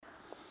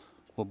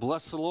Well,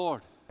 bless the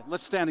Lord.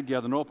 Let's stand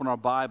together and open our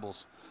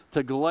Bibles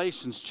to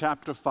Galatians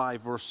chapter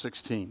 5, verse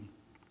 16.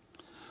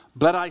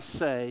 But I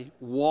say,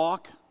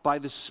 walk by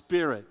the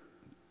Spirit.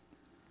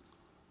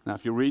 Now,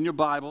 if you're reading your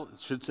Bible, it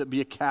should be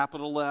a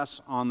capital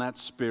S on that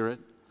Spirit,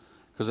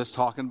 because it's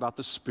talking about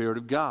the Spirit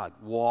of God.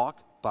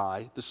 Walk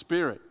by the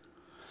Spirit.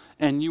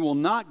 And you will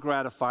not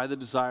gratify the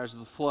desires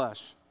of the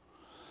flesh.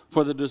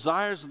 For the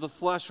desires of the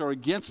flesh are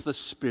against the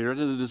Spirit,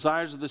 and the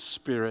desires of the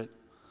Spirit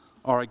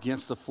are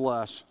against the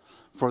flesh.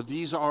 For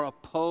these are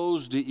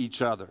opposed to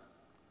each other,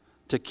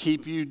 to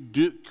keep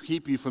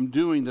you from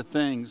doing the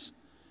things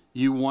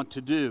you want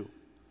to do.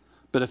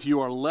 But if you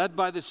are led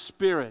by the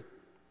Spirit,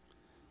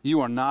 you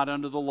are not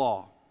under the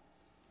law.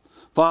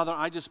 Father,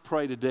 I just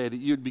pray today that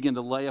you'd begin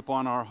to lay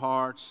upon our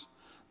hearts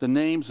the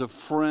names of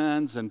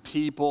friends and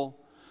people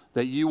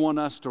that you want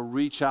us to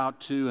reach out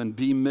to and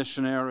be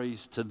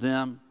missionaries to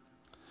them,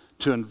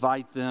 to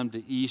invite them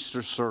to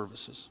Easter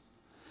services.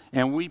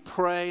 And we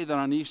pray that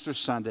on Easter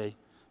Sunday,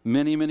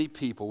 many, many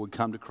people would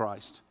come to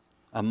Christ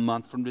a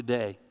month from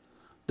today,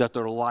 that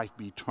their life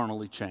be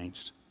eternally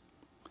changed.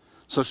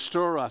 So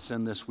stir us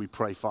in this, we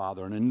pray,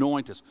 Father, and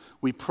anoint us.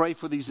 We pray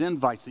for these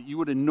invites, that you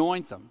would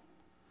anoint them.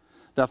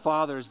 That,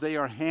 Father, as they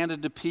are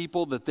handed to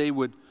people, that they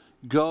would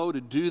go to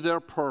do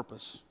their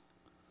purpose,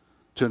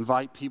 to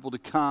invite people to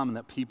come, and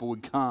that people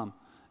would come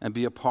and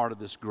be a part of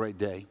this great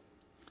day.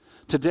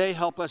 Today,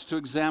 help us to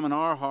examine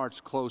our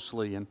hearts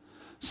closely and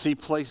see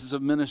places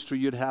of ministry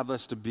you'd have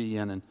us to be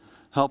in, and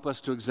help us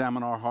to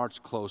examine our hearts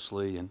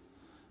closely and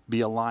be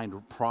aligned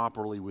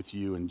properly with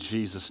you in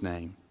Jesus'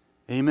 name.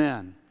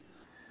 Amen.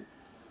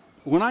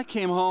 When I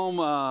came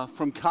home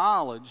from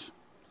college,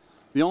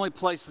 the only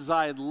places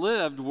I had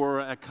lived were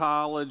at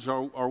college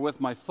or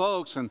with my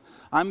folks, and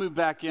I moved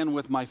back in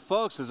with my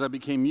folks as I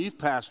became youth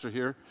pastor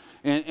here,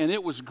 and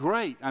it was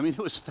great. I mean, it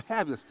was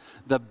fabulous.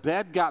 The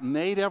bed got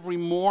made every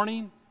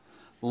morning.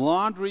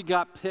 Laundry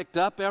got picked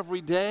up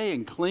every day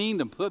and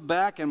cleaned and put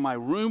back in my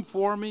room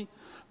for me.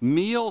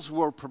 Meals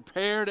were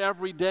prepared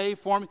every day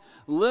for me.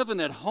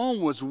 Living at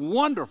home was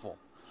wonderful.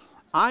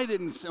 I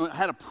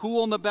had a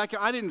pool in the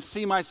backyard. I didn't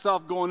see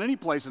myself going any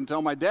place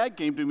until my dad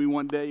came to me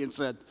one day and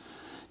said,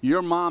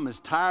 "Your mom is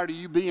tired of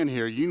you being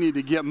here. You need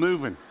to get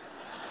moving."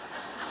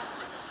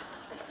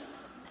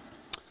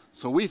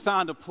 So we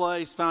found a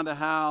place, found a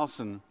house,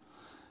 and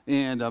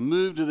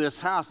moved to this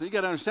house. Now, you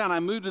got to understand,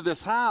 I moved to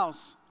this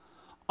house.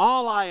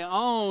 All I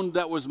owned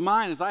that was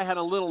mine is I had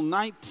a little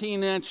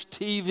 19-inch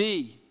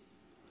TV.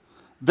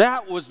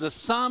 That was the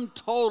sum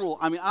total.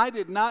 I mean, I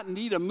did not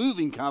need a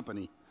moving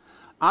company.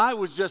 I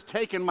was just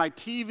taking my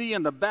TV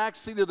in the back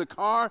seat of the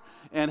car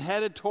and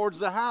headed towards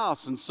the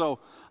house. And so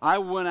I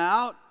went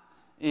out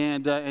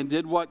and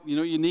did what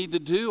you need to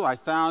do. I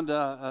found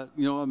a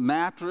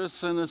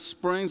mattress and the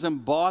springs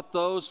and bought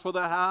those for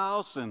the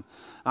house. And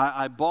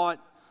I bought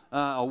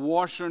a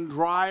washer and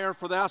dryer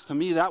for the house. To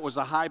me, that was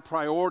a high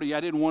priority.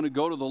 I didn't want to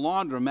go to the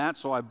laundromat,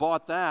 so I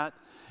bought that.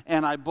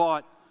 And I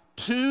bought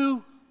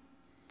two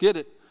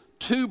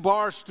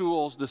bar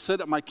stools to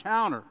sit at my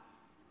counter.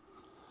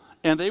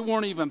 And they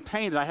weren't even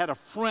painted. I had a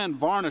friend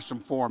varnish them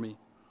for me.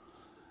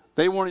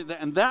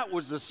 And that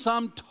was the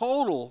sum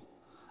total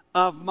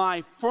of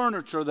my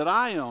furniture that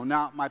I own.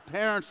 Now, my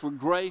parents were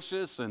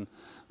gracious, and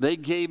they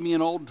gave me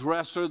an old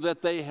dresser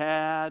that they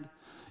had.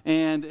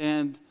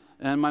 And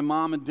my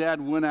mom and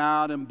dad went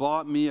out and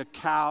bought me a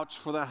couch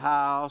for the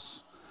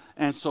house.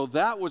 And so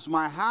that was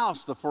my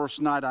house the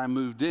first night I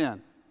moved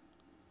in.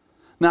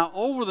 Now,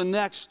 over the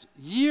next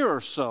year or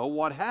so,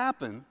 what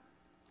happened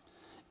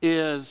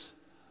is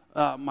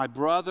my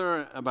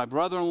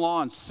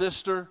brother-in-law and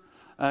sister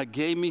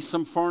gave me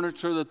some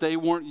furniture that they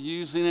weren't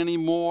using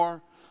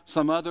anymore.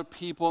 Some other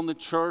people in the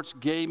church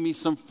gave me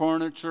some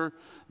furniture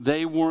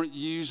they weren't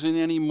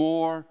using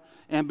anymore.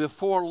 And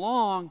before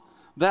long,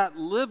 that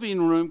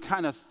living room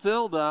kind of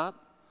filled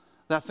up,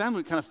 that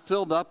family kind of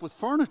filled up with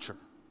furniture.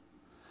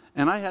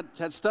 And I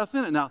had stuff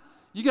in it. Now,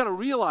 you got to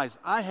realize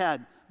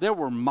there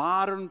were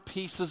modern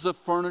pieces of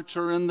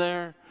furniture in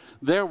there.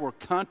 There were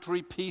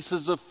country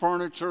pieces of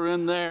furniture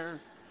in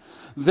there.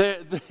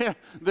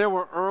 There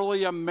were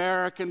early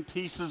American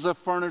pieces of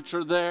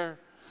furniture there.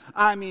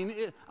 I mean,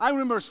 I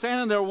remember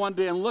standing there one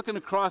day and looking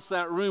across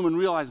that room and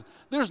realizing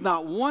there's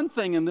not one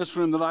thing in this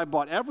room that I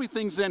bought.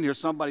 Everything's in here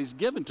somebody's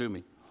given to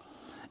me.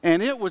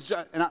 And it was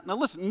just, now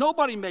listen,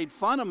 nobody made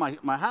fun of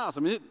my house. I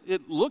mean,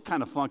 it looked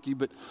kind of funky,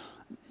 but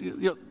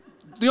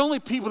the only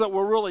people that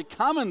were really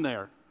coming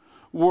there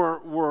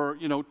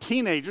were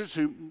teenagers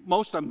who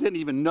most of them didn't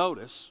even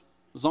notice.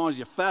 As long as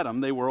you fed them,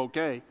 they were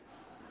okay.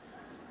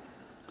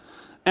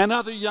 And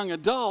other young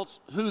adults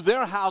who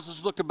their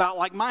houses looked about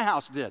like my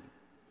house did.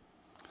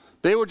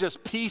 They were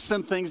just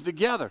piecing things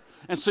together.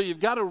 And so you've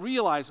got to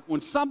realize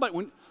when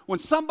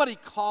somebody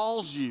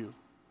calls you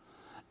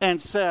and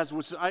says,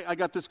 which I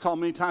got this call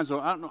many times,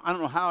 I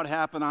don't know how it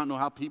happened. I don't know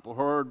how people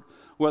heard,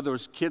 whether it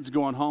was kids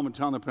going home and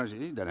telling their parents,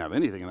 he doesn't have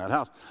anything in that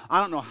house. I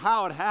don't know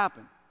how it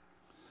happened.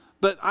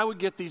 But I would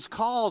get these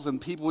calls and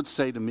people would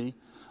say to me,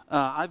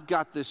 I've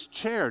got this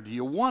chair. Do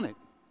you want it?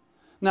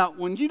 Now,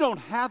 when you don't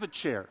have a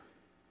chair,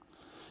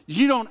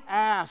 You don't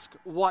ask,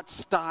 what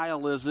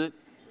style is it?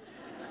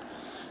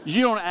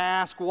 You don't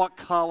ask, what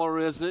color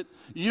is it?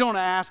 You don't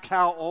ask,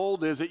 how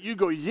old is it? You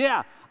go,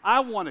 yeah,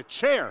 I want a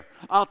chair.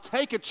 I'll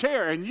take a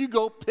chair. And you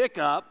go pick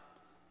up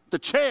the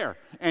chair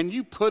and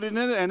you put it in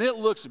it, and it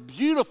looks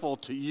beautiful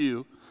to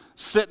you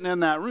sitting in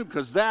that room,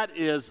 because that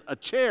is a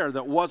chair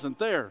that wasn't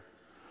there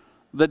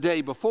the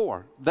day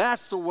before.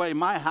 That's the way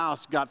my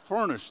house got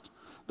furnished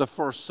the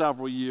first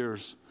several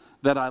years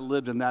that I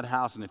lived in that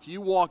house. And if you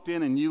walked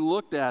in and you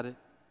looked at it,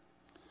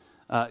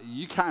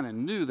 you kind of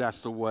knew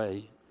that's the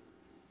way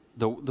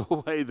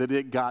that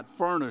it got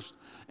furnished,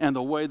 and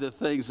the way that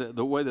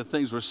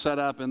things were set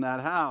up in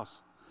that house.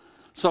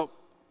 So,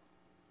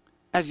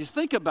 as you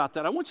think about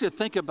that, I want you to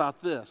think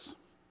about this.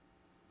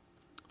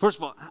 First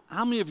of all,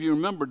 how many of you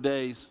remember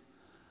days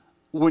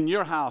when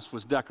your house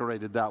was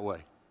decorated that way?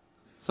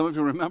 Some of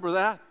you remember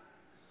that?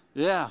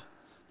 Yeah.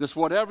 Just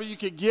whatever you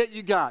could get,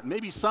 you got.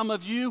 Maybe some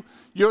of you,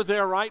 you're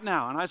there right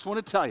now. And I just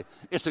want to tell you,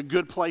 it's a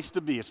good place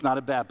to be. It's not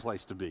a bad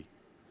place to be.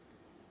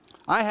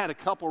 I had a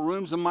couple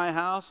rooms in my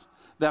house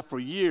that for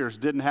years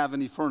didn't have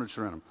any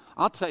furniture in them.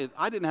 I'll tell you,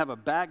 I didn't have a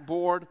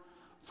backboard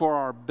for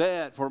our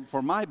bed,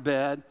 for my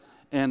bed,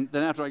 and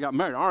then after I got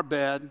married, our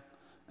bed,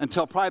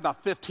 until probably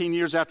about 15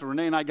 years after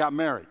Renee and I got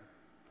married.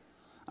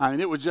 I mean,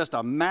 it was just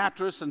a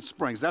mattress and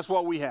springs. That's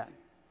what we had.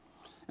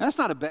 And it's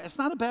not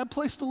a bad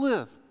place to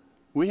live.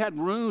 We had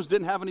rooms,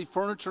 didn't have any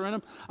furniture in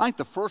them. I think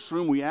the first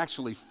room we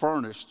actually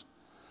furnished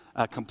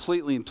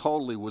completely and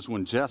totally was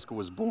when Jessica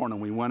was born, and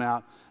we went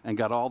out and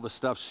got all the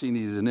stuff she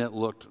needed, and it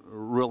looked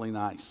really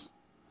nice.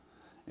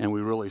 And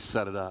we really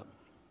set it up.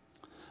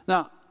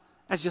 Now,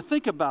 as you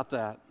think about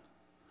that,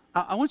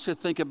 I want you to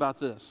think about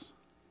this.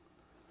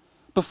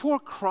 Before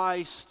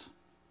Christ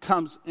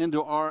comes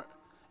into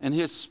and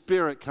His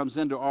Spirit comes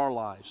into our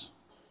lives,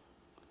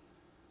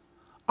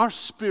 our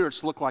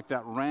spirits look like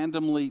that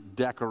randomly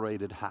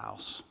decorated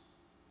house.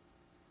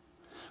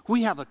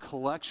 We have a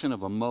collection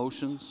of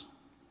emotions.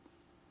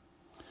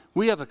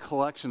 We have a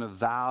collection of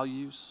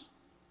values.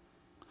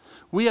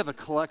 We have a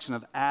collection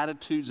of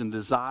attitudes and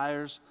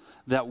desires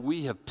that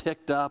we have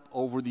picked up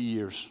over the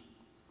years.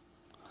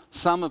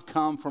 Some have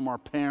come from our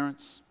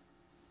parents.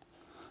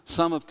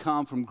 Some have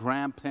come from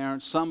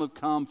grandparents. Some have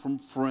come from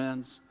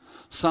friends.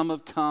 Some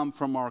have come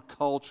from our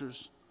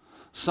cultures.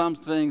 Some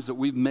things that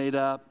we've made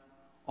up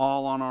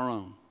all on our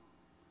own.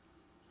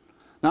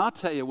 Now, I'll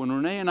tell you, when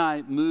Renee and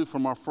I moved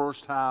from our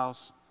first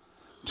house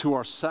to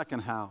our second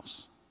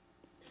house,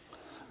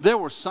 there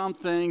were some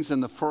things in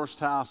the first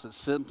house that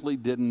simply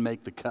didn't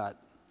make the cut.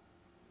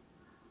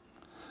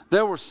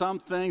 There were some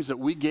things that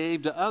we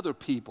gave to other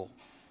people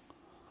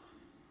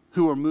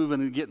who were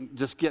moving and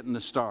just getting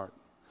to start.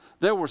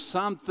 There were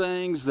some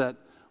things that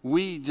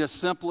we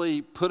just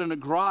simply put in a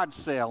garage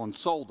sale and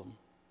sold them.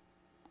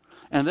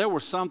 And there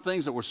were some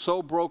things that were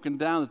so broken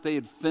down that they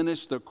had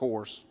finished their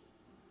course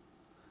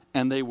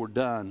and they were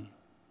done,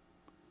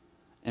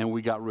 and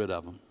we got rid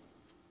of them.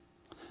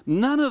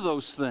 None of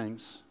those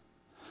things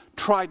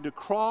tried to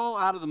crawl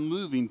out of the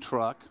moving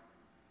truck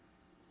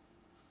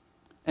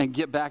and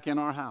get back in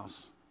our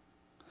house.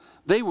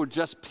 They were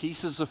just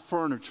pieces of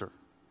furniture.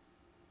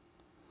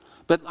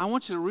 But I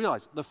want you to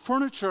realize the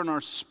furniture in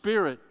our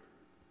spirits,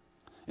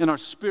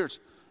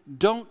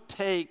 don't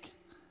take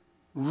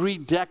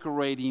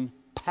redecorating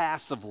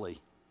passively.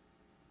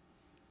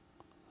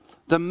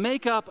 The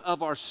makeup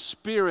of our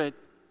spirit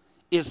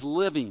is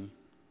living.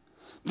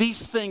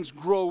 These things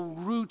grow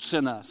roots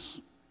in us.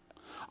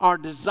 Our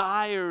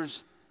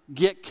desires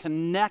get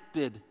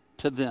connected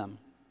to them.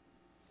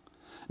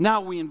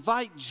 Now we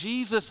invite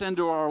Jesus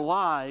into our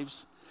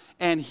lives,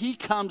 and He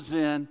comes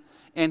in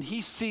and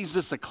He sees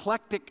this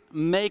eclectic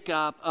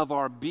makeup of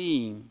our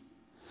being.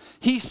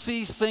 He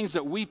sees things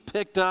that we've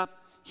picked up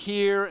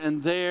here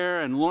and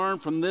there and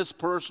learned from this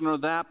person or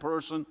that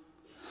person.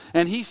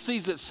 And He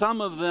sees that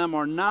some of them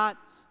are not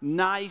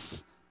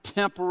nice,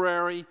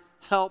 temporary,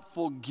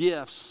 helpful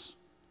gifts.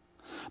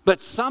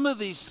 But some of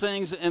these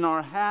things in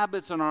our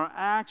habits and our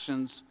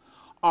actions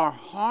are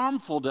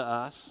harmful to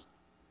us,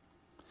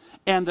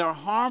 and they're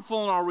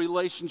harmful in our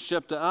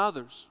relationship to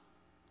others.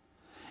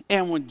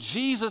 And when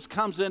Jesus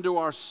comes into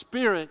our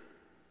spirit,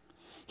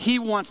 He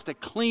wants to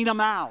clean them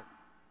out.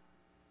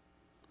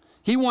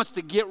 He wants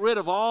to get rid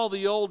of all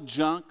the old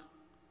junk,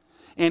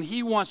 and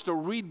He wants to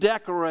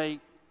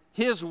redecorate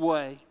His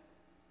way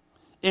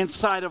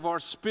inside of our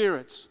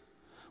spirits.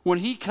 When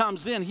He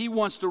comes in, He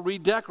wants to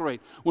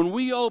redecorate. When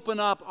we open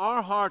up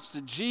our hearts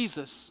to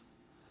Jesus,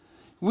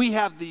 we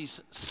have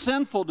these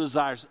sinful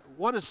desires.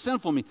 What does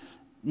sinful mean?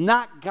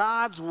 Not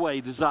God's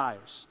way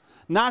desires.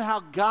 Not how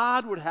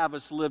God would have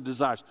us live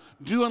desires.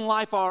 Doing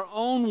life our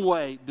own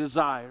way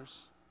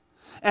desires.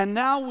 And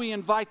now we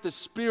invite the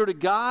Spirit of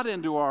God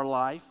into our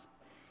life.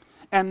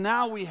 And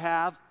now we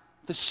have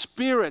the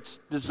Spirit's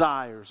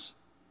desires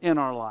in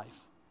our life.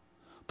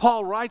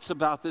 Paul writes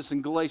about this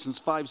in Galatians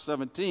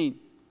 5:17.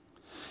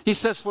 He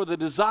says, "For the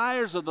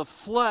desires of the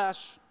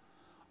flesh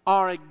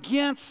are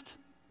against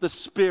the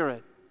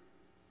Spirit,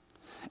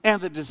 and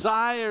the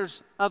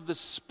desires of the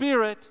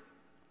Spirit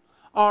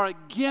are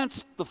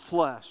against the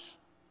flesh.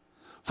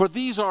 For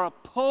these are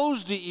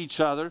opposed to each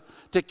other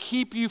to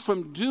keep you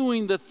from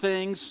doing the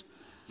things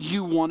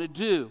you want to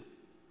do.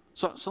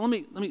 So let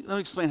me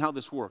explain how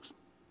this works.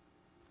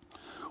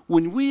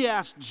 When we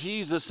ask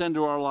Jesus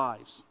into our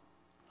lives,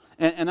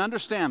 and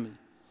understand me,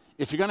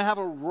 if you're going to have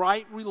a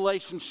right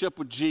relationship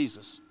with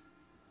Jesus,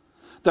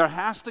 there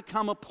has to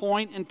come a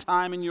point in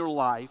time in your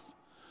life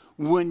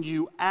when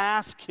you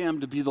ask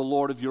Him to be the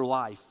Lord of your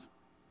life,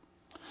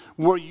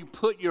 where you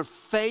put your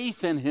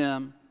faith in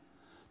Him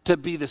to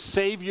be the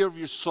Savior of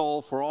your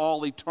soul for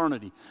all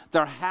eternity.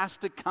 There has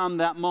to come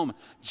that moment.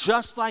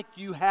 Just like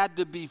you had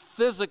to be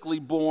physically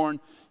born,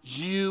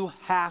 you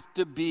have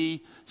to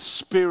be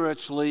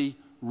spiritually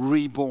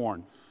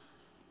reborn.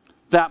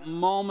 That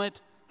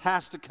moment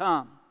has to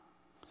come.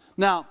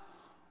 Now,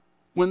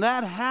 when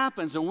that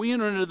happens and we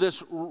enter into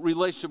this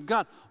relationship with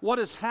God, what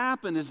has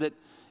happened is that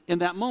in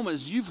that moment,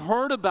 as you've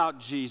heard about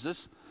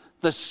Jesus,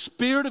 the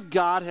Spirit of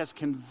God has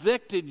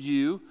convicted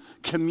you,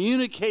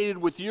 communicated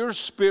with your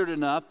spirit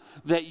enough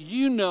that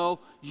you know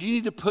you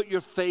need to put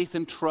your faith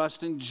and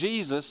trust in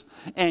Jesus,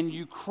 and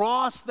you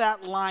cross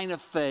that line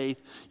of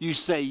faith. You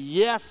say,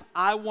 yes,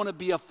 I want to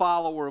be a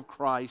follower of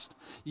Christ.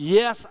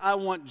 Yes, I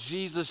want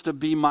Jesus to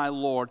be my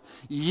Lord.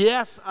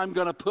 Yes, I'm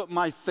going to put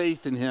my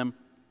faith in Him.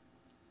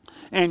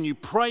 And you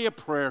pray a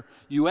prayer,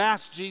 you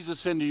ask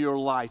Jesus into your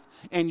life,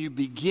 and you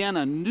begin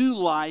a new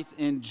life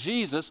in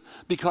Jesus,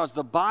 because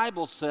the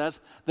Bible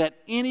says that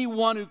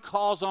anyone who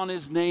calls on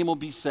His name will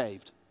be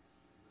saved.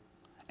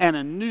 And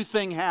a new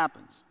thing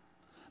happens.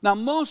 Now,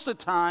 most of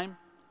the time,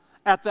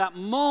 at that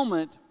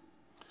moment,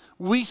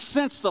 we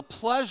sense the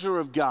pleasure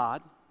of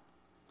God.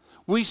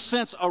 We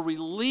sense a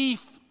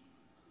relief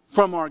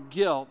from our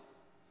guilt.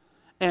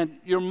 And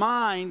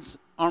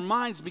our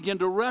minds begin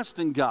to rest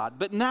in God.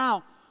 But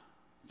now,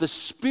 the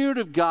Spirit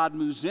of God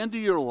moves into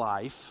your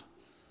life,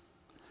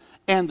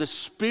 and the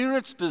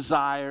Spirit's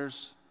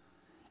desires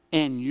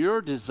and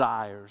your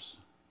desires,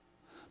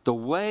 the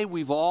way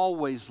we've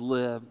always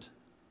lived,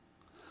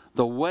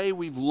 the way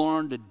we've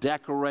learned to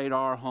decorate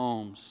our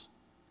homes,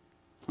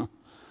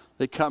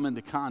 they come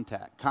into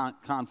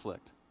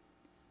conflict.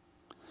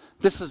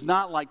 This is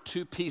not like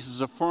two pieces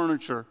of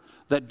furniture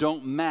that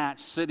don't match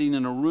sitting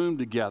in a room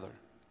together.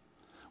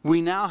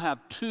 We now have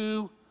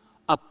two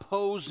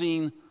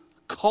opposing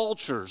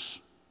cultures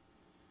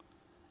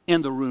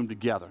in the room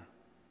together.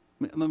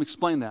 Let me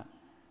explain that.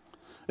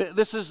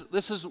 This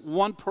is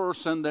one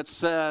person that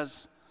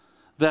says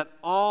that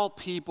all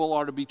people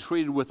are to be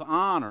treated with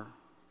honor,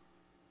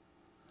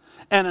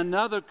 and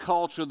another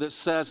culture that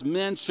says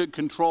men should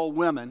control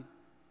women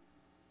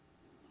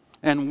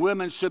and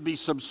women should be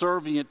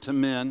subservient to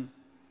men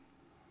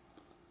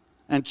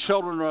and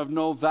children are of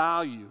no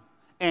value,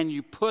 and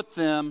you put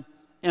them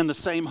in the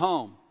same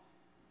home.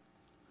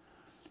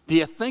 Do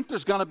you think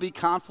there's going to be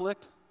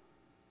conflict?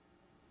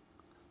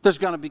 There's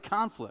going to be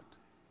conflict.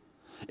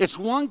 It's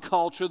one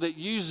culture that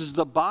uses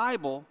the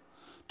Bible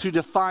to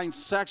define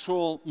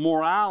sexual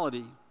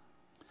morality,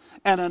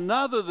 and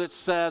another that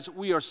says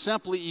we are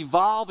simply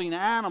evolving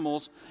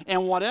animals,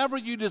 and whatever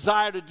you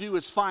desire to do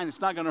is fine.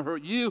 It's not going to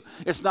hurt you.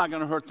 It's not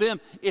going to hurt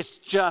them. It's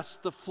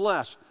just the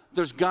flesh.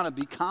 There's going to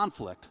be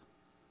conflict.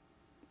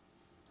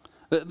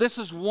 This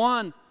is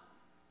one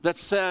that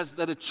says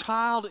that a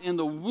child in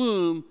the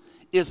womb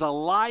is a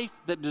life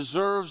that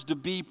deserves to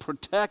be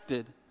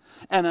protected,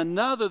 and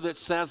another that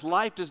says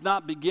life does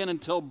not begin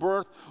until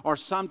birth or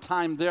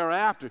sometime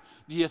thereafter.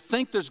 Do you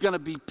think there's going to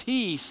be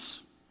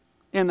peace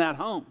in that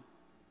home?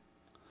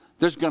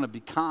 There's going to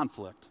be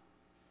conflict.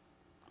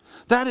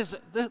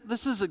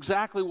 This is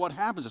exactly what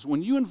happens.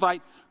 When you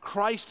invite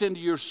Christ into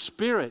your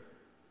spirit,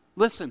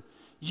 listen,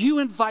 you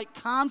invite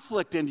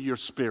conflict into your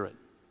spirit.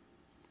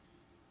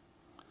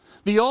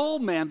 The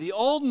old man, the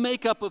old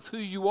makeup of who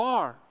you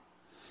are,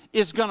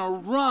 is going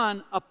to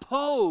run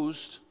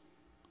opposed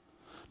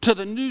to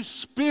the new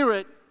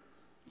spirit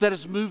that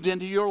has moved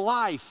into your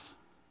life.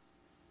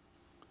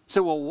 You say,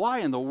 well, why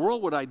in the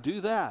world would I do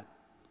that?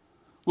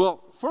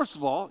 Well, first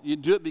of all, you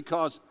do it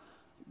because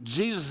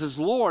Jesus is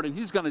Lord, and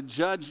He's going to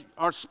judge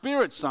our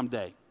spirit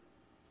someday.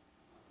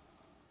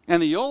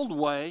 And the old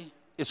way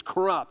is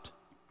corrupt.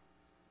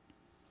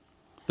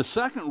 The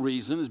second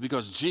reason is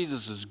because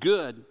Jesus is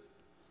good,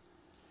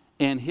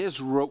 and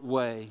His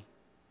way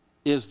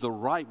is the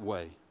right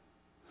way.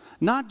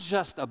 Not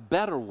just a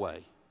better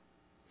way.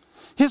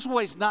 His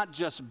way is not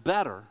just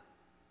better.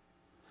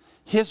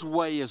 His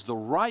way is the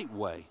right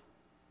way.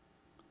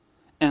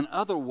 And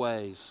other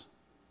ways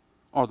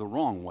are the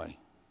wrong way.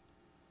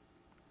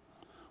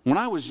 When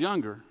I was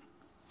younger,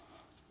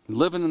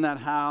 living in that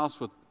house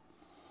with,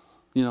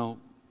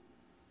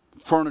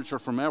 furniture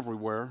from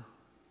everywhere,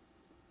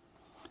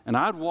 and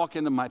I'd walk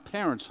into my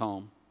parents'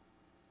 home,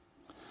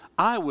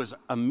 I was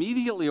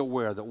immediately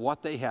aware that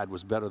what they had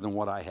was better than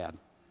what I had.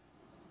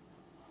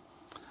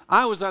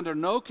 I was under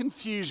no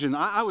confusion.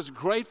 I was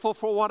grateful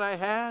for what I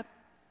had.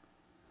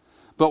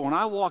 But when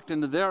I walked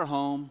into their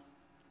home,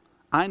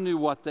 I knew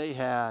what they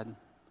had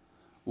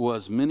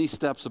was many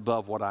steps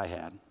above what I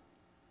had.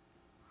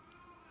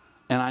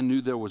 and I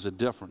knew there was a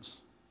difference.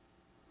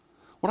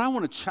 What I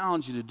want to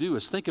challenge you to do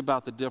is think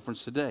about the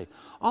difference today.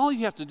 All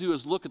you have to do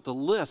is look at the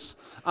list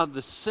of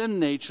the sin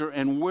nature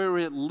and where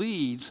it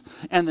leads,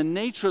 and the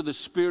nature of the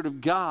Spirit of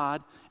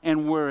God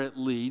and where it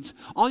leads.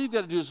 All you've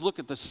got to do is look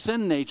at the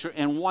sin nature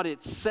and what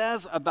it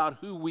says about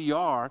who we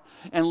are,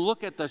 and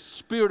look at the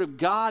Spirit of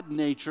God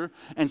nature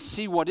and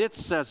see what it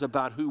says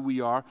about who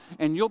we are,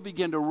 and you'll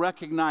begin to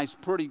recognize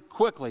pretty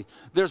quickly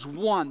there's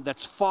one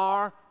that's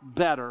far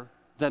better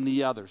than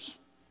the others.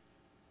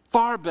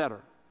 Far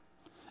better.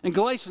 In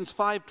Galatians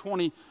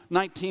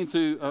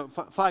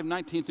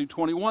 5:19 through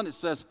 21, it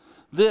says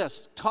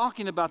this,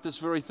 talking about this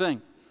very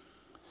thing.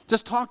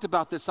 Just talked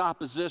about this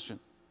opposition.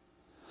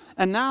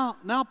 And now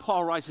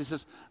Paul writes, he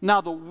says, now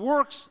the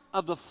works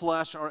of the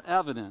flesh are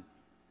evident.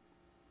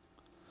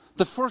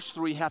 The first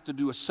three have to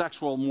do with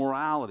sexual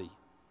morality.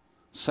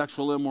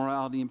 Sexual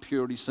immorality,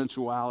 impurity,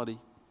 sensuality.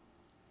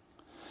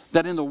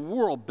 That in the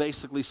world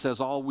basically says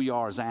all we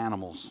are is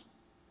animals.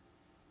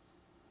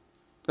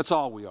 That's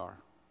all we are.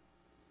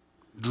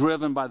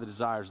 Driven by the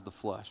desires of the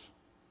flesh.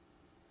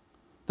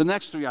 The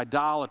next three,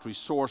 idolatry,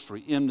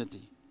 sorcery,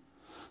 enmity,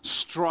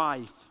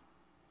 strife,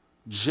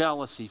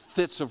 jealousy,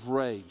 fits of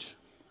rage,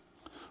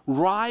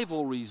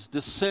 rivalries,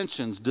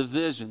 dissensions,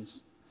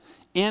 divisions,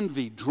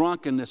 envy,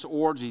 drunkenness,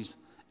 orgies,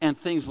 and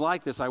things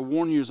like this. I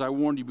warn you, as I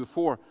warned you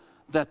before,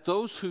 that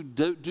those who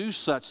do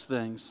such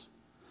things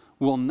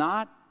will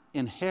not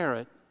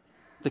inherit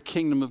the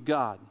kingdom of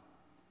God.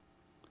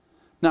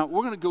 Now,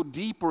 we're going to go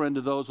deeper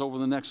into those over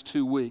the next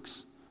 2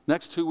 weeks.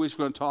 Next 2 weeks,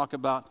 we're going to talk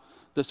about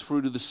this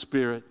fruit of the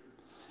Spirit.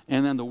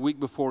 And then the week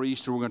before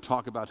Easter, we're going to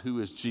talk about who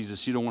is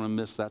Jesus. You don't want to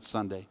miss that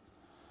Sunday.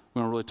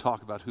 We're going to really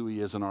talk about who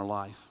he is in our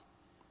life.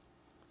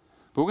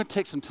 But we're going to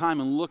take some time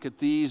and look at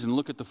these and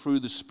look at the fruit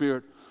of the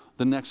Spirit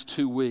the next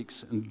 2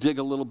 weeks and dig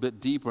a little bit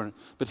deeper in it.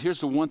 But here's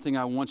the one thing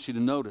I want you to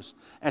notice.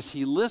 As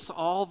he lists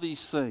all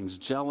these things,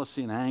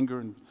 jealousy and anger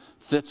and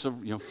fits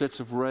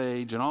of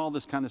rage and all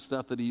this kind of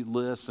stuff that he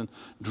lists, and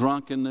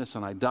drunkenness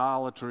and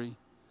idolatry,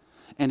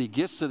 and he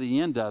gets to the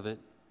end of it,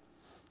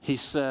 he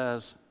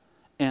says,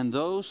 and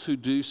those who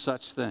do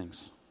such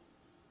things.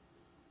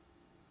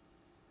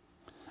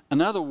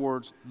 In other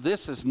words,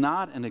 this is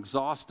not an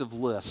exhaustive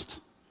list.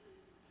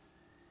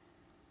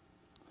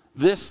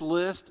 This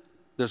list,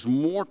 there's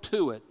more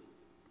to it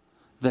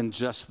than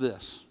just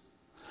this.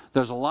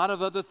 There's a lot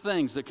of other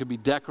things that could be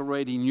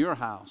decorating your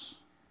house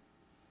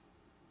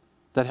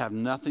that have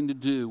nothing to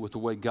do with the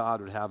way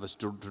God would have us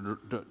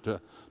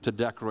to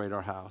decorate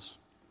our house.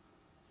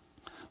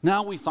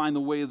 Now we find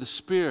the way of the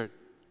Spirit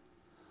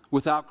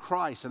without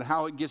Christ and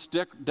how it gets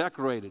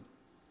decorated.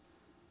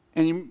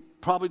 And you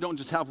probably don't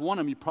just have one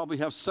of them, you probably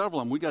have several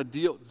of them. We've got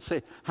to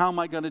say, how am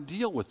I going to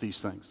deal with these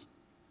things?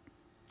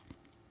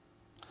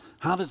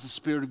 How does the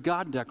Spirit of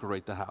God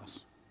decorate the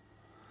house?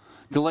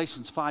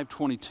 Galatians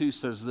 5:22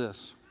 says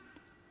this,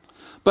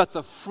 but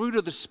the fruit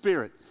of the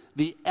Spirit,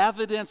 the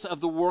evidence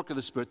of the work of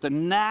the Spirit, the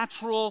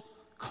natural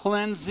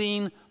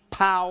cleansing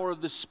power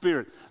of the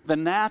Spirit, the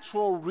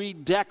natural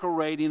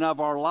redecorating of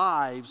our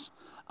lives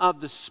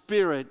of the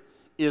Spirit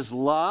is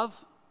love,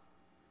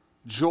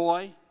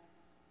 joy,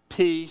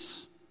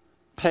 peace,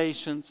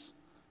 patience,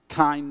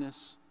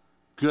 kindness,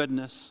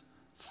 goodness,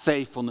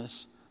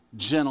 faithfulness,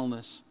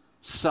 gentleness,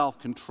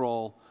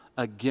 self-control.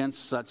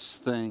 Against such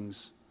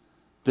things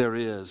there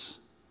is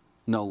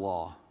no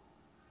law.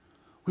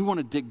 We want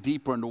to dig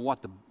deeper into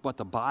what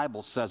the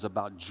Bible says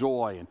about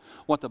joy, and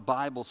what the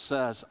Bible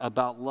says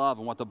about love,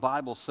 and what the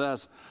Bible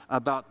says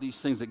about these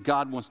things that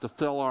God wants to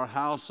fill our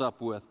house up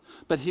with.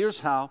 But here's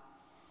how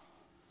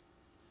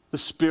the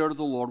Spirit of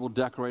the Lord will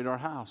decorate our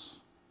house.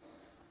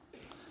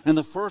 And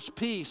the first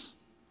piece,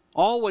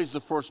 always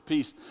the first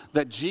piece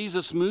that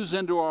Jesus moves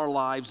into our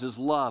lives is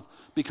love.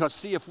 Because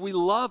see, if we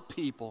love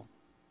people,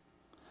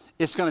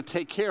 it's going to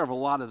take care of a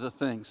lot of the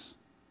things.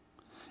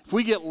 If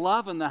we get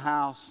love in the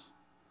house,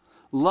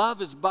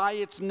 love is by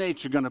its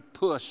nature going to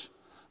push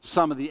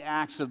some of the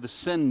acts of the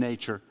sin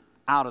nature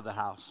out of the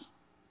house.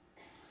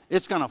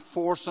 It's going to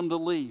force them to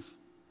leave.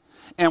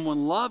 And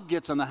when love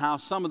gets in the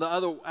house, some of the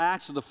other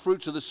acts of the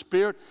fruits of the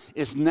Spirit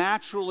is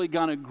naturally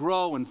going to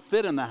grow and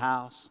fit in the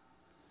house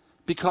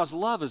because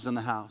love is in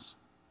the house.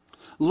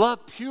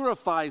 Love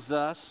purifies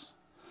us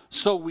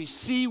so we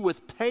see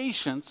with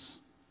patience,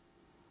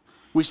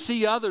 we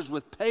see others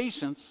with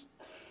patience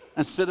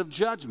instead of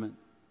judgment.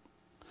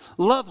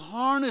 Love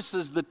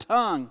harnesses the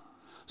tongue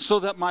so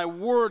that my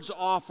words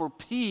offer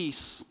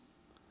peace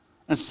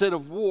instead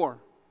of war.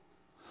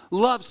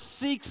 Love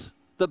seeks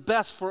the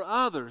best for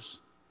others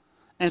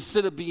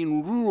instead of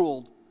being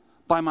ruled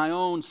by my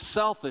own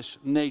selfish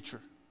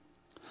nature.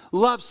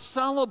 Love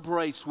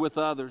celebrates with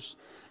others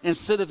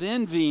instead of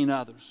envying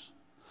others.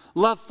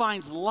 Love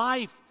finds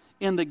life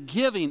in the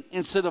giving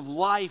instead of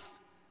life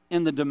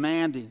in the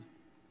demanding.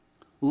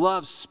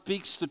 Love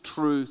speaks the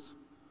truth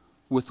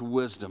with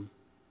wisdom.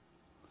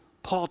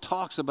 Paul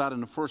talks about it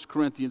in 1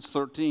 Corinthians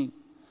 13.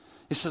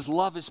 It says,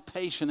 love is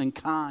patient and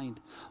kind.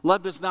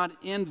 Love does not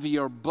envy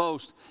or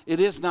boast. It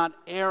is not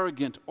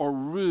arrogant or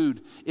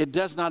rude. It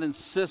does not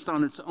insist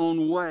on its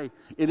own way.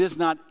 It is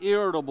not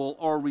irritable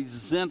or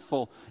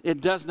resentful.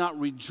 It does not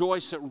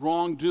rejoice at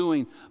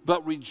wrongdoing,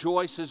 but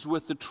rejoices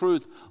with the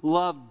truth.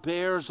 Love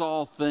bears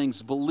all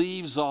things,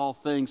 believes all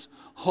things,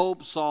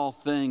 hopes all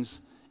things,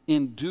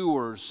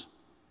 endures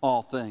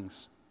all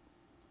things.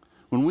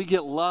 When we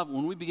get love,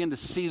 when we begin to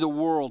see the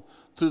world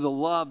through the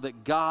love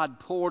that God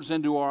pours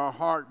into our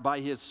heart by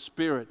His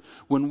Spirit,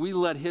 when we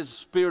let His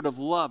Spirit of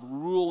love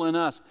rule in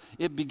us,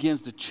 it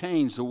begins to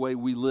change the way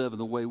we live and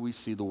the way we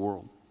see the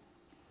world.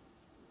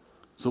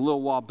 So a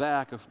little while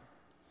back, a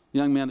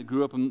young man that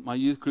grew up in my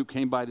youth group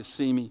came by to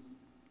see me.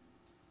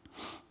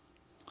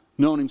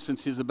 Known him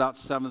since he was about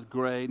 7th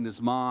grade, and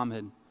his mom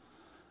had,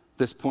 at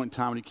this point in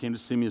time when he came to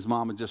see me, his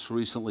mom had just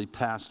recently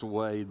passed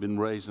away. He'd been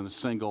raised in a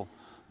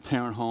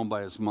single-parent home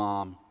by his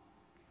mom.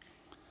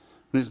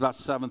 When he was about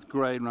 7th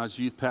grade, when I was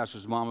youth pastor,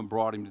 his mom had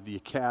brought him to the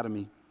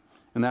academy,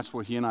 and that's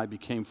where he and I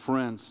became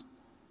friends.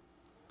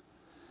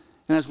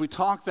 And as we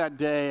talked that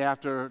day,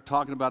 after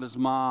talking about his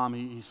mom,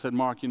 he said,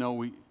 Mark, you know,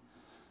 we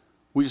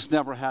just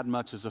never had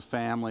much as a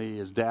family.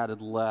 His dad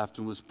had left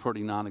and was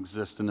pretty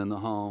non-existent in the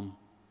home.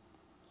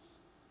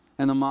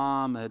 And the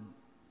mom had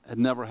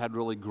never had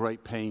really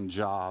great paying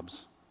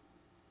jobs.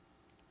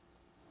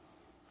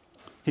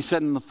 He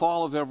said in the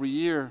fall of every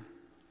year,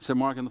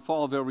 Mark, in the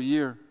fall of every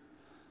year,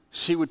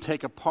 she would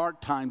take a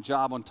part-time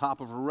job on top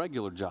of her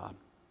regular job.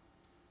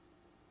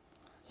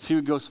 She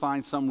would go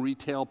find some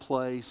retail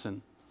place,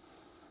 and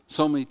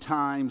so many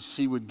times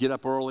she would get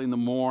up early in the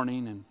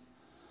morning and,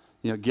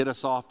 you know, get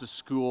us off to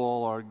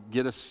school or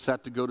get us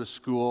set to go to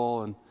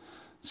school, and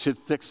she'd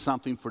fix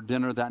something for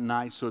dinner that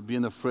night so it'd be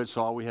in the fridge,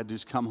 so all we had to do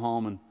is come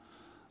home and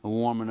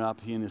warm it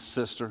up, he and his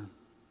sister.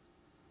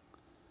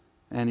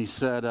 And he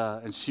said,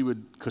 and she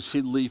would, because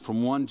she'd leave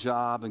from one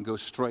job and go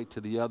straight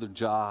to the other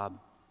job.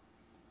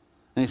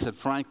 And he said,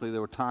 frankly, there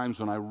were times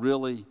when I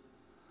really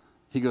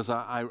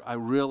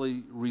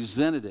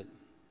resented it.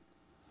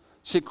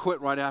 She quit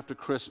right after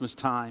Christmas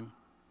time.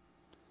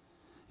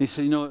 He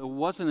said, you know, it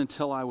wasn't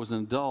until I was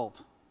an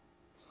adult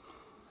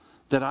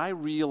that I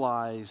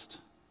realized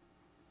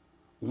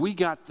we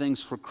got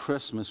things for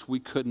Christmas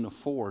we couldn't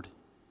afford.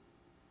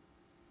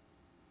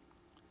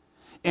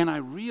 And I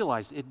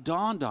realized, it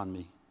dawned on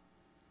me,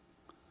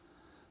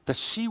 that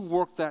she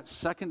worked that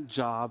second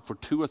job for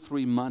 2 or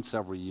 3 months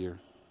every year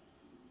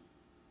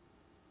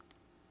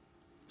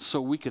so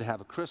we could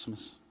have a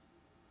Christmas.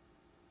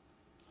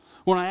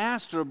 When I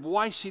asked her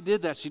why she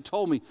did that, she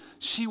told me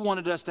she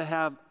wanted us to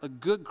have a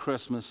good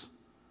Christmas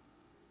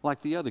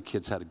like the other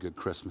kids had a good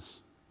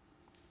Christmas.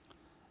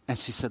 And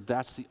she said,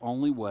 that's the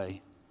only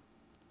way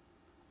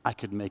I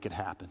could make it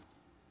happen.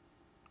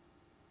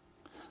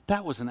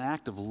 That was an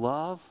act of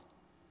love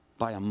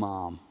by a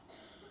mom.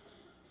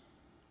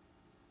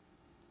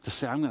 To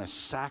say, I'm going to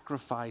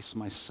sacrifice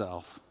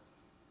myself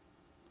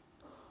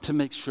to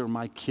make sure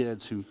my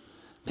kids who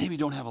maybe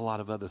don't have a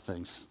lot of other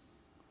things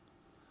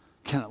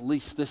can at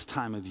least this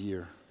time of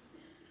year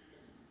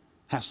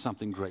have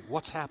something great.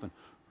 What's happened?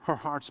 Her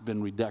heart's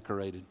been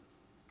redecorated.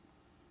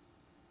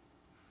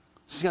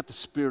 She's got the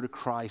Spirit of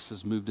Christ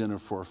has moved in her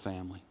for her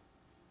family.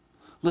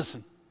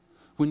 Listen,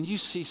 when you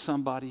see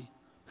somebody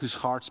whose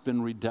heart's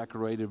been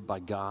redecorated by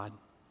God,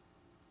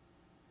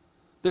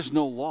 there's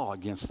no law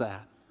against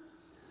that.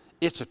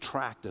 It's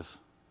attractive.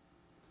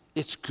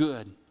 It's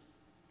good.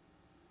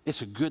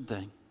 It's a good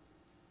thing.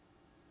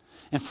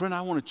 And friend,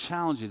 I want to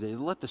challenge you today.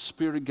 Let the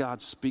Spirit of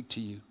God speak to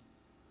you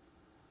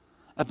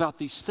about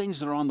these things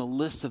that are on the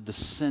list of the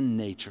sin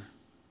nature.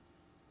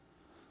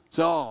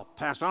 So, oh,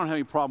 Pastor, I don't have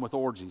any problem with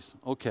orgies.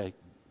 Okay.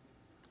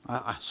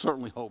 I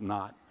certainly hope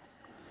not.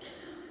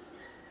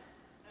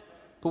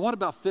 But what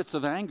about fits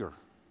of anger?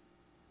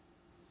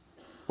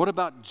 What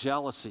about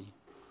jealousy?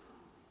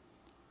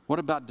 What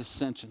about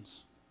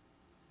dissensions?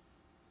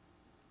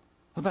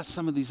 What about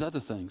some of these other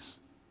things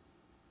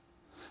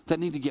that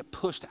need to get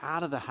pushed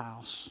out of the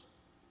house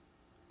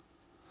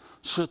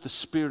so that the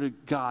Spirit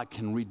of God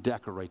can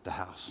redecorate the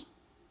house?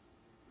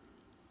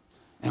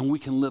 And we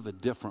can live a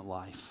different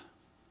life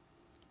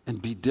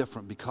and be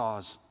different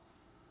because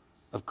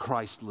of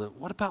Christ live.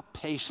 What about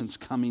patience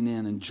coming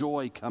in and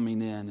joy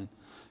coming in and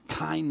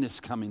kindness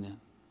coming in?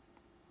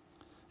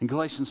 In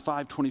Galatians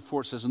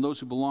 5:24 it says, and those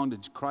who belong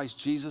to Christ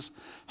Jesus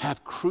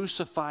have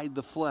crucified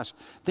the flesh.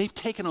 They've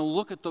taken a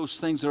look at those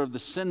things that are of the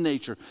sin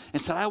nature and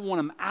said, I want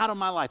them out of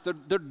my life.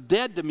 They're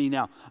dead to me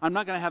now. I'm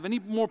not going to have any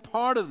more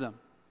part of them.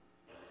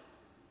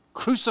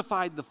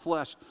 Crucified the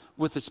flesh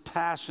with its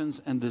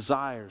passions and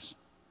desires.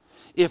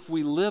 If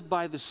we live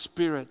by the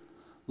Spirit,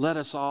 let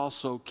us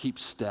also keep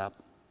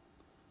step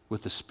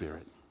with the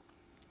Spirit.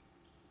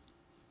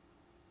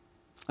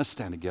 Let's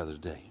stand together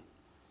today.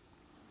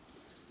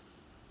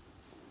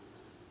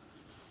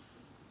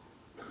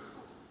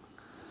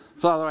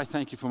 Father, I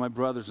thank you for my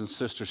brothers and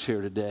sisters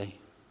here today.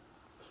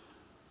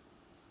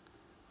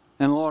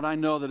 And Lord, I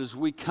know that as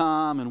we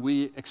come and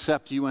we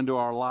accept you into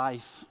our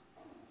life,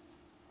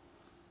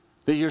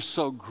 that you're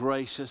so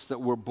gracious that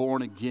we're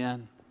born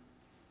again.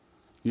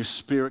 Your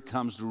Spirit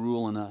comes to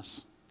rule in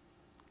us.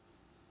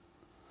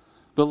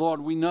 But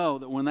Lord, we know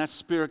that when your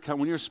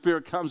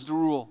Spirit comes to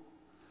rule,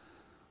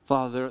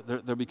 Father,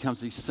 there becomes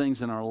these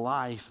things in our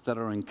life that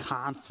are in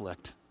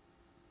conflict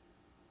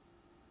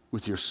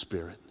with your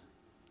Spirit.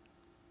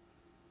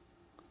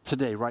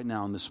 Today, right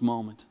now, in this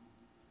moment,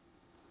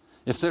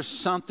 if there's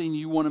something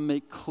you want to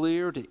make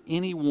clear to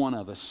any one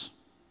of us,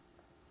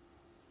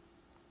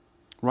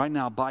 right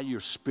now, by your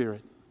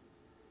Spirit,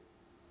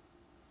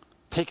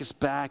 take us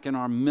back in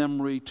our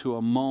memory to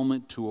a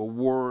moment, to a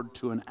word,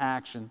 to an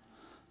action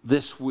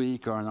this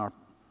week or in our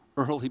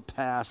early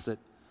past that,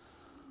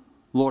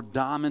 Lord,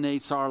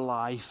 dominates our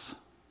life,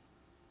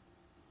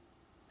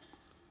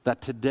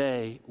 that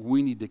today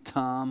we need to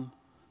come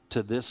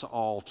to this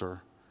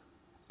altar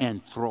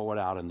and throw it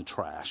out in the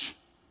trash.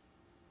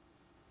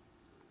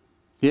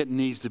 It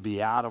needs to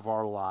be out of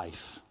our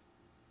life.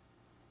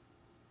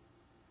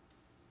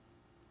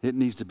 It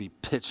needs to be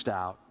pitched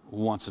out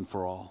once and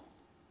for all.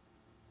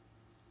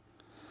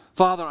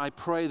 Father, I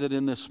pray that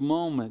in this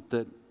moment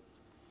that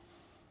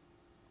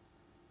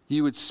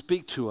you would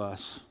speak to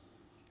us.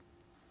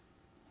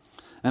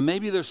 And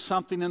maybe there's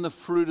something in the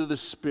fruit of the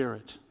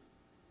Spirit.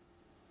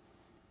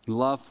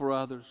 Love for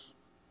others,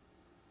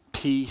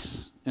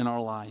 peace in our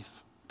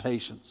life,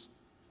 patience.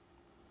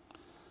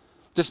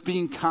 Just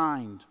being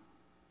kind,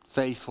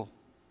 faithful.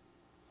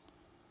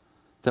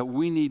 That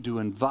we need to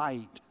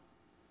invite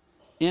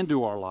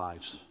into our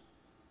lives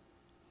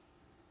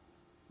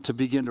to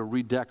begin to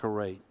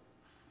redecorate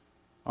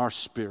our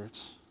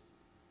spirits.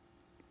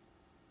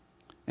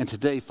 And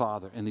today,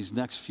 Father, in these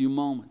next few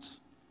moments,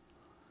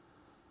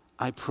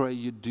 I pray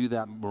you do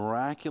that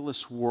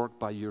miraculous work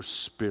by your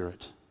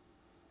Spirit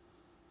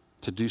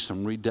to do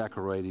some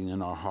redecorating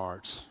in our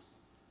hearts.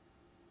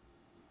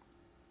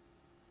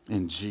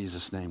 In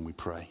Jesus' name we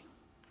pray.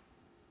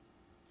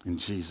 In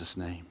Jesus'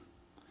 name.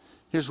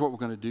 Here's what we're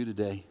going to do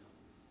today.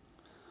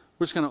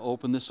 We're just going to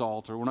open this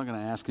altar. We're not going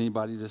to ask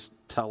anybody to just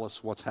tell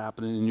us what's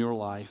happening in your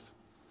life.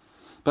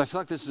 But I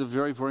feel like this is a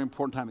very, very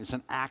important time. It's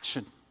an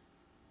action.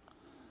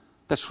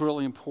 That's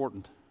really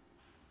important.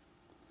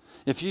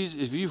 If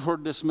you've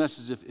heard this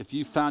message, if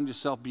you found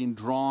yourself being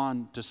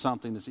drawn to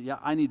something that says, yeah,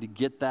 I need to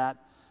get that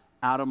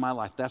out of my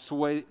life. That's the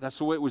way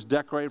it was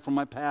decorated from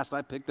my past.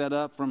 I picked that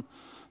up from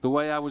the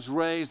way I was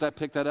raised. I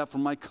picked that up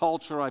from my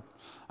culture.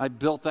 I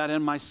built that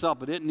in myself,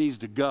 but it needs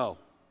to go.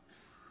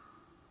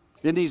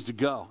 It needs to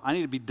go. I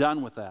need to be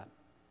done with that.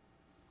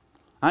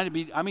 I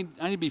need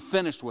to be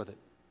finished with it.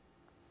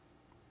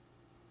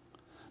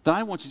 Then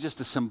I want you just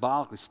to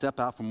symbolically step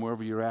out from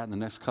wherever you're at in the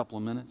next couple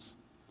of minutes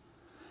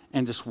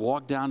and just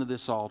walk down to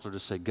this altar to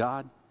say,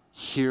 God,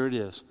 here it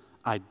is.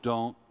 I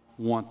don't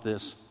want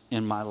this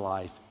in my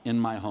life, in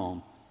my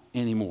home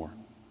anymore.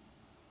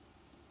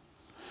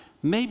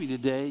 Maybe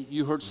today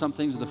you heard some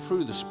things of the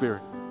fruit of the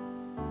Spirit.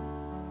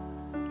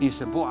 And you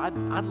said, boy,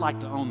 I'd like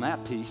to own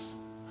that piece.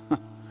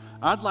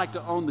 I'd like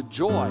to own the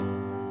joy,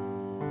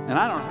 and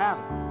I don't have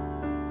it.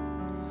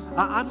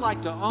 I'd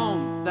like to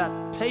own that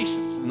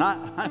patience, and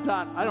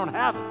I don't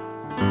have it.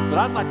 But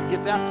I'd like to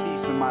get that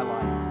peace in my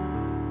life.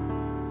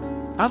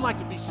 I'd like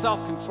to be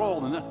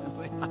self-controlled, and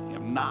I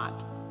am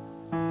not.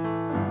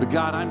 But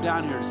God, I'm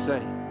down here to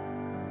say,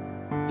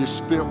 your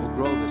Spirit will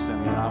grow this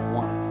in me, and I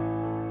want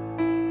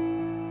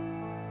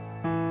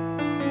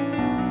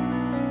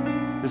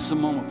it. This is a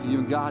moment for you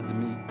and God to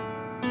meet.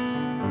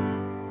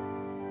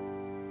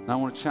 And I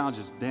want to challenge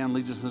us. Dan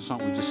leads us in the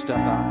song. We just step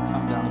out and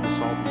come down to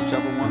this altar,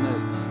 whichever one that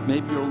is.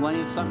 Maybe you're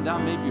laying something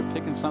down. Maybe you're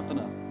picking something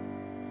up.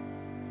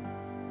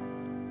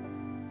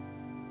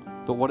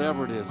 But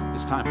whatever it is,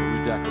 it's time for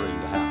redecorating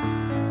to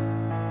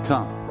happen.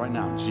 Come right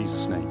now in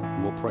Jesus' name,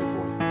 and we'll pray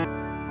for you.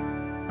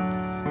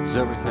 As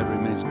every head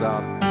remains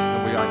bowed,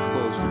 every eye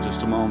closed for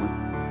just a moment.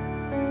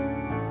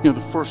 You know,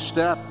 the first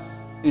step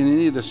in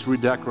any of this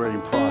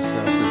redecorating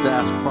process is to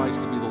ask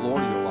Christ to be the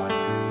Lord of your life.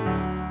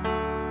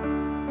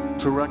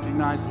 To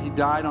recognize that He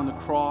died on the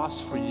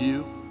cross for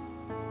you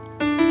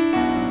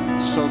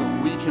so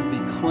that we can be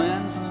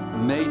cleansed,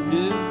 made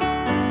new,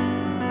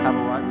 have a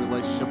right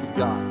relationship with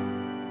God.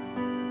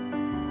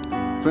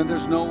 Friend,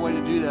 there's no way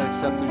to do that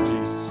except through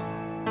Jesus.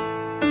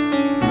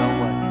 No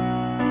way.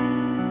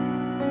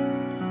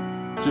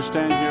 Just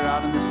standing here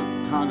out in this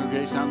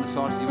congregation, out in this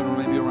audience, even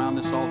maybe around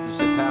this altar, you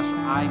say, Pastor,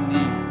 I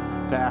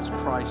need to ask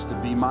Christ to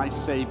be my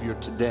Savior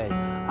today.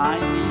 I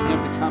need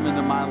Him to come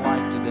into my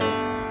life today.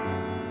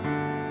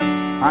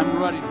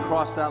 I'm ready to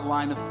cross that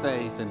line of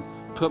faith and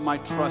put my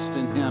trust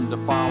in Him to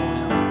follow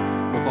Him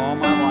with all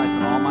my life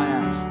and all my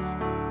actions.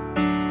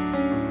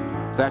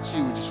 If that's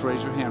you, would just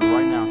raise your hand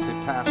right now and say,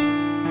 Pastor,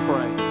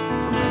 pray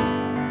for me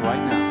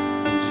right now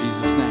in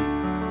Jesus' name.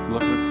 I'm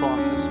looking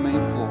across this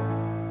main floor.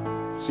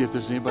 See if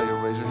there's anybody who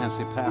will raise your hand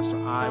and say, Pastor,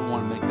 I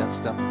want to make that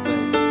step of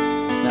faith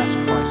and ask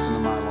Christ into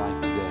my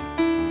life today.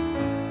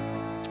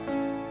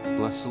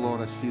 Bless the Lord.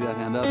 I see that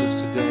hand.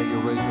 Others today,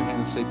 you'll raise your hand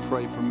and say,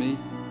 pray for me.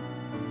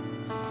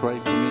 Pray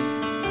for me.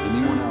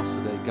 Anyone else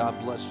today, God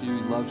bless you.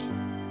 He loves you.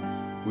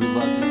 We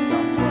love you.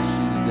 God bless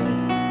you today.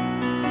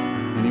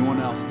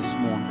 else this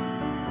morning.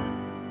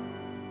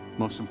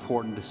 Most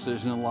important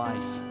decision in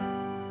life.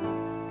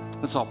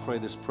 Let's all pray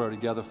this prayer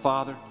together.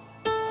 Father,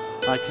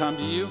 I come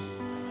to you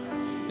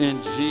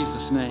in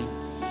Jesus' name.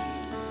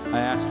 I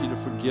ask you to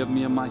forgive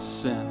me of my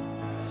sin,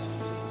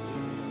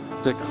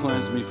 to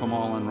cleanse me from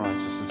all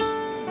unrighteousness.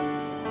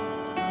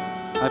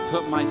 I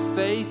put my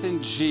faith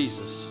in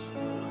Jesus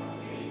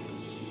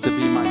to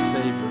be my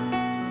Savior.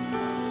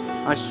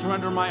 I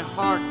surrender my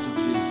heart to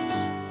Jesus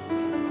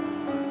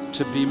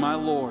to be my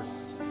Lord.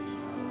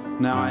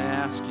 Now I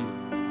ask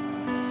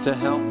you to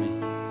help me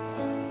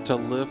to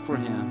live for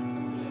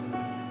Him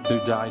who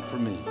died for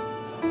me.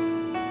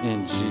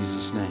 In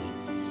Jesus' name,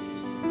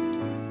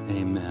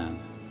 amen.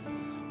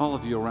 All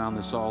of you around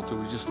this altar,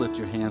 would you just lift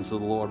your hands to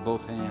the Lord,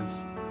 both hands.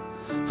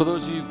 For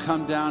those of you who've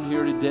come down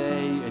here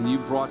today and you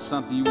brought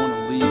something you want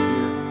to leave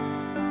here,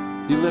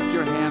 you lift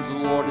your hands to the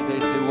Lord today.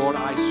 Say, Lord,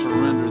 I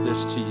surrender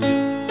this to you.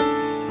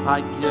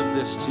 I give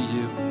this to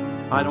you.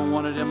 I don't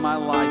want it in my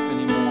life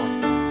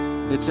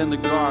anymore. It's in the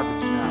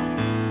garbage now.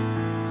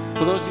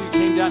 For those of you who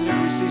came down here to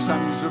receive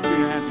something, you just lift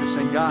your hands and you're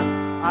saying, God,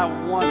 I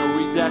want to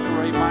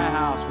redecorate my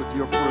house with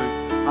your fruit.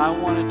 I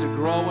want it to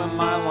grow in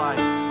my life.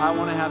 I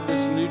want to have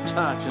this new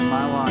touch in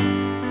my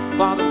life.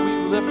 Father, we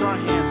lift our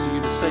hands to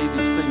you to say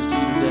these things to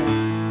you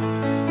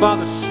today.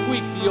 Father,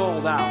 sweep the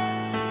old out.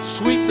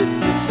 Sweep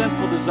the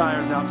sinful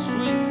desires out.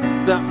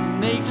 Sweep the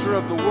nature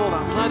of the world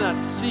out. Let us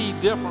see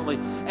differently,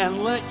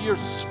 and let your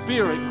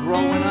Spirit grow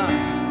in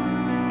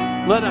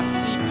us. Let us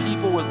see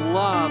people with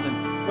love,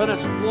 and let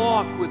us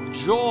walk with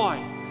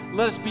joy.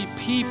 Let us be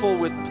people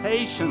with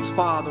patience,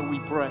 Father, we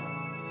pray.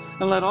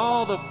 And let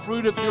all the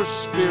fruit of your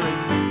Spirit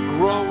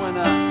grow in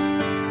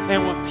us.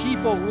 And when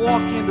people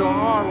walk into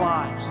our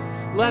lives,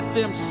 let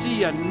them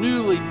see a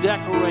newly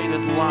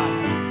decorated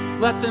life.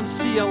 Let them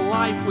see a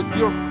life with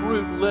your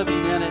fruit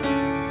living in it.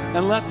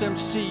 And let them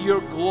see your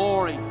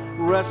glory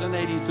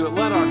resonating through it.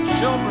 Let our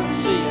children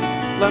see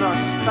it. Let our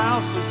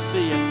spouses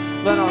see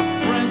it. Let our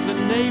friends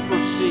and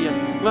neighbors see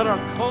it. Let our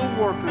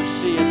co-workers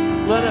see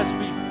it. Let us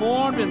be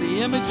formed in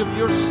the image of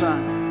your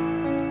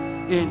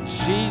Son. In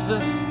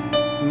Jesus'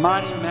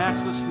 mighty,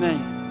 matchless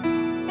name.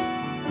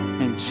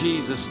 In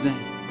Jesus'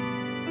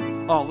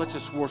 name. Oh, let's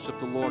just worship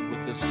the Lord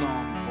with this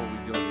song before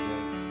we go.